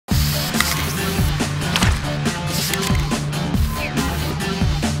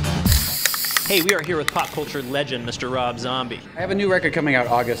Hey, we are here with pop culture legend, Mr. Rob Zombie. I have a new record coming out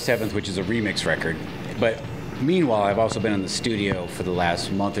August 7th, which is a remix record. But meanwhile, I've also been in the studio for the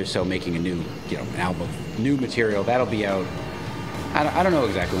last month or so making a new, album, new material. That'll be out. I don't know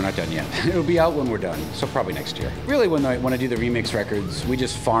exactly. We're not done yet. It'll be out when we're done, so probably next year. Really, when I do the remix records, we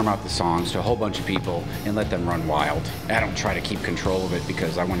just farm out the songs to a whole bunch of people and let them run wild. I don't try to keep control of it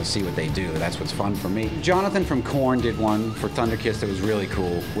because I want to see what they do. That's what's fun for me. Jonathan from Korn did one for Thunderkiss that was really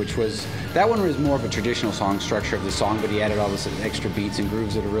cool, that one was more of a traditional song structure of the song, but he added all this extra beats and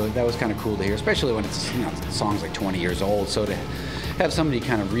grooves that was kind of cool to hear, especially when it's, the song's like 20 years old, so to have somebody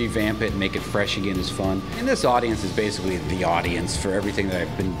kind of revamp it and make it fresh again is fun. And this audience is basically the audience for everything that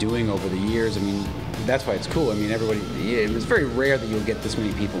I've been doing over the years. I mean, that's why it's cool. I mean, it's very rare that you'll get this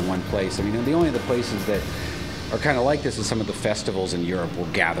many people in one place. I mean, the only other places that are kind of like this is some of the festivals in Europe will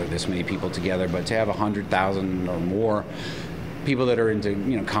gather this many people together, but to have 100,000 or more people that are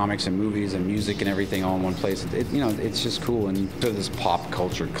into comics and movies and music and everything all in one place, it's just cool, and sort of this pop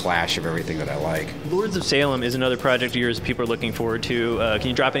culture clash of everything that I like. Lords of Salem is another project of yours people are looking forward to. Can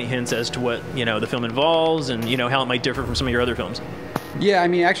you drop any hints as to what the film involves and how it might differ from some of your other films? Yeah, I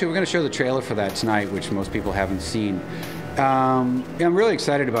mean, actually, we're going to show the trailer for that tonight, which most people haven't seen. I'm really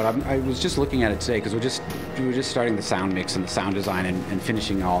excited about it. I was just looking at it today because we were just starting the sound mix and the sound design and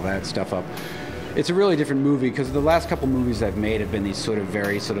finishing all that stuff up. It's a really different movie because the last couple movies I've made have been these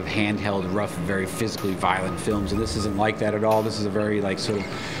very handheld, rough, very physically violent films, and this isn't like that at all. This is a very sort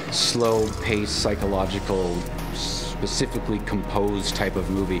of slow-paced, psychological, specifically composed type of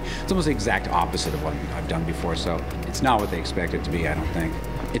movie. It's almost the exact opposite of what I've done before, so it's not what they expect it to be, I don't think.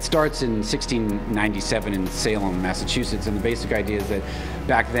 It starts in 1697 in Salem, Massachusetts, and the basic idea is that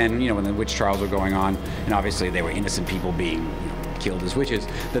back then, when the witch trials were going on, and obviously they were innocent people being killed as witches,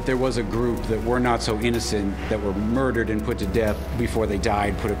 that there was a group that were not so innocent that were murdered and put to death before they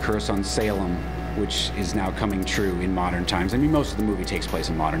died, put a curse on Salem, which is now coming true in modern times. I mean, most of the movie takes place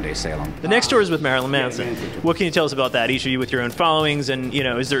in modern-day Salem. The next tour is with Marilyn Manson. Yeah, what can you tell us about that, each of you with your own followings, and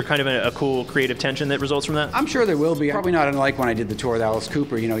is there kind of a cool creative tension that results from that? I'm sure there will be. Probably not unlike when I did the tour with Alice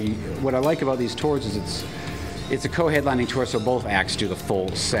Cooper. What I like about these tours is it's a co-headlining tour, so both acts do the full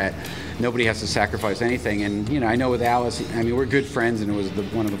set. Nobody has to sacrifice anything, and I know with Alice, I mean, we're good friends, and it was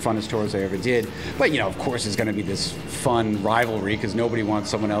one of the funnest tours I ever did. But of course, it's going to be this fun rivalry because nobody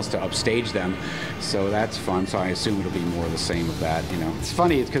wants someone else to upstage them, so that's fun. So I assume it'll be more of the same of that. It's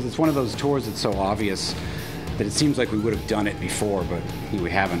funny, because it's one of those tours that's so obvious that it seems like we would have done it before, but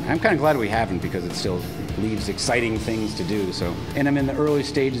we haven't. I'm kind of glad we haven't because it still leaves exciting things to do. And I'm in the early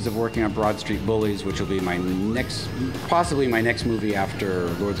stages of working on Broad Street Bullies, which will be possibly my next movie after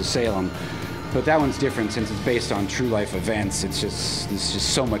Lords of Salem. But that one's different since it's based on true life events. There's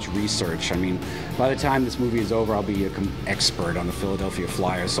just so much research. I mean, by the time this movie is over, I'll be an expert on the Philadelphia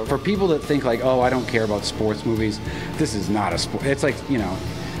Flyers. So for people that think oh, I don't care about sports movies, this is not a sport. It's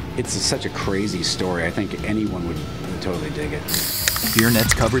it's such a crazy story. I think anyone would totally dig it.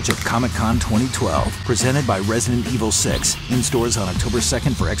 FEARnet's coverage of Comic-Con 2012, presented by Resident Evil 6, in stores on October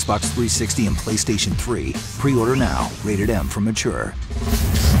 2nd for Xbox 360 and PlayStation 3. Pre-order now. Rated M for mature.